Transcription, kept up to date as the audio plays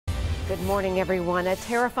Good morning, everyone. A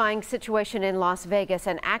terrifying situation in Las Vegas,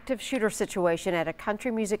 an active shooter situation at a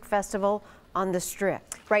country music festival on the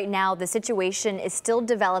Strip. Right now, the situation is still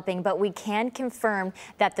developing, but we can confirm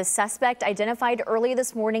that the suspect identified early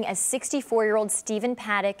this morning as 64-year-old Stephen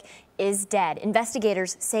Paddock is dead.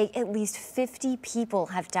 Investigators say at least 50 people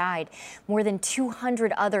have died. More than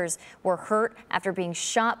 200 others were hurt after being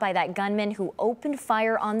shot by that gunman who opened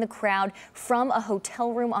fire on the crowd from a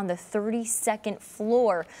hotel room on the 32nd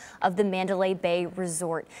floor of the Mandalay Bay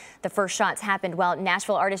Resort. The first shots happened while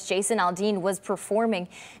Nashville artist Jason Aldean was performing.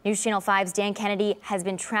 News Channel 5's Dan Kennedy has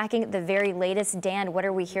been tracking the very latest. Dan, what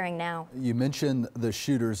are we hearing now? You mentioned the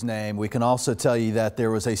shooter's name. We can also tell you that there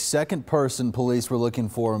was a second person police were looking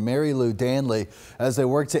for, Mary Lou Danley, as they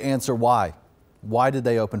work to answer why. Why did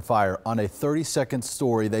they open fire? On a 30-second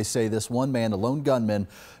story, they say this one man, a lone gunman,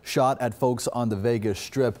 shot at folks on the Vegas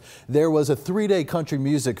Strip. There was a 3-day country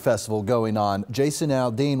music festival going on. Jason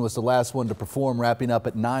Aldean was the last one to perform, wrapping up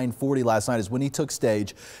at 9:40 last night is when he took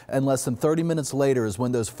stage. And less than 30 minutes later is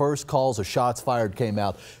when those first calls of shots fired came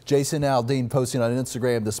out. Jason Aldean posting on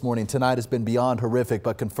Instagram this morning, "Tonight has been beyond horrific,"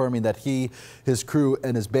 but confirming that he, his crew,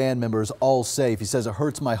 and his band members all safe. He says, "It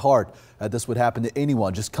hurts my heart that this would happen to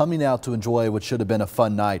anyone just coming out to enjoy what should have been a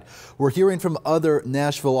fun night." We're hearing from other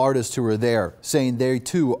Nashville artists who were there saying they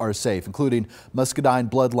too are safe, including Muscadine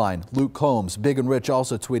Bloodline, Luke Combs, Big and Rich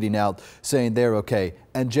also tweeting out saying they're okay,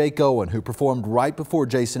 and Jake Owen, who performed right before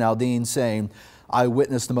Jason Aldean, saying, "I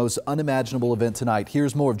witnessed the most unimaginable event tonight."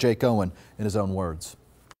 Here's more of Jake Owen in his own words.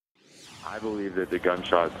 I believe that the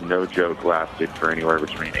gunshots, no joke, lasted for anywhere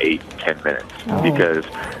between 8 and 10 minutes because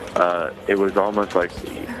it was almost like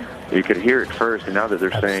you could hear it first, and now that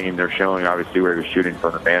they're showing obviously where he was shooting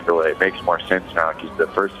from the Mandalay, it makes more sense now because the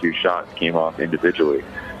first few shots came off individually.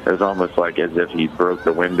 It was almost like as if he broke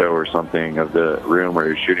the window or something of the room where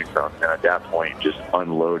he was shooting from, and at that point just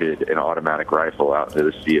unloaded an automatic rifle out into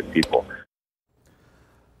the sea of people.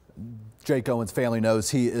 Jake Owen's family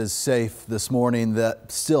knows he is safe this morning.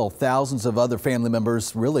 That still thousands of other family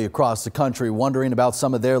members really across the country wondering about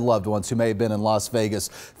some of their loved ones who may have been in Las Vegas.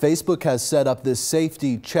 Facebook has set up this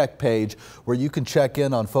safety check page where you can check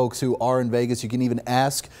in on folks who are in Vegas. You can even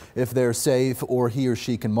ask if they're safe, or he or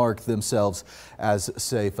she can mark themselves as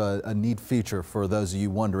safe. A neat feature for those of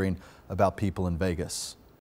you wondering about people in Vegas.